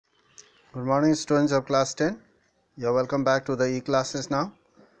Good morning, students of class 10. You're welcome back to the e-classes now.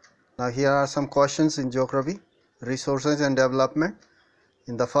 Now here are some questions in geography, resources and development.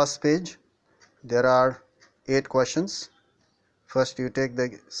 In the first page, there are 8 questions. First you take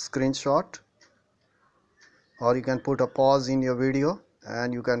the screenshot, or you can put a pause in your video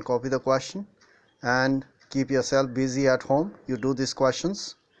and you can copy the question and keep yourself busy at home. You do these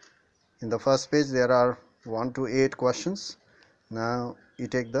questions. In the first page there are 1 to 8 questions. Now you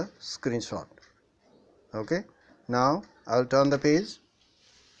take the screenshot. Okay, now I'll turn the page.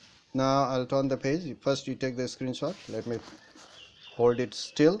 First you take the screenshot. Let me hold it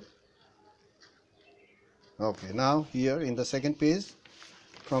still. Okay, now here in the second page,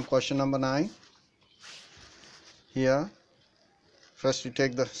 from question number 9, here first you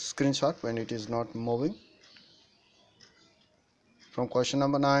take the screenshot when it is not moving, from question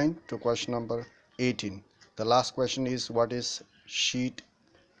number 9 to question number 18. The last question is what is sheet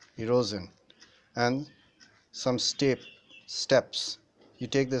erosion and some steps. You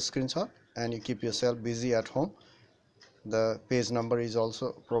take the screenshot and you keep yourself busy at home. The page number is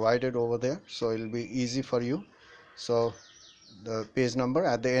also provided over there, so it will be easy for you. So the page number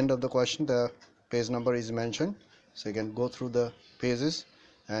at the end of the question, the page number is mentioned, so you can go through the pages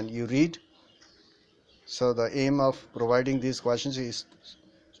and you read. So the aim of providing these questions is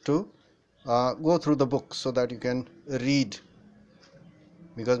to go through the book so that you can read,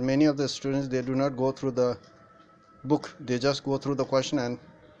 because many of the students, they do not go through the book, they just go through the question and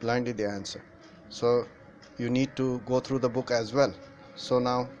blindly they answer. So you need to go through the book as well. So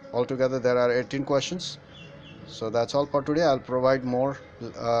now altogether there are 18 questions. So that's all for today. I'll provide more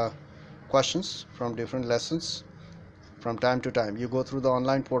questions from different lessons from time to time. You go through the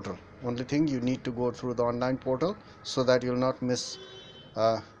online portal. Only thing, you need to go through the online portal so that you'll not miss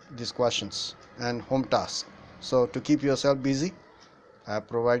these questions and home tasks. So to keep yourself busy, I have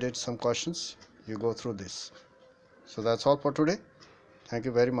provided some questions. You go through this. So that's all for today. Thank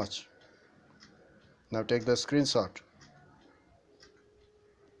you very much. Now take the screenshot.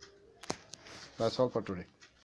 That's all for today.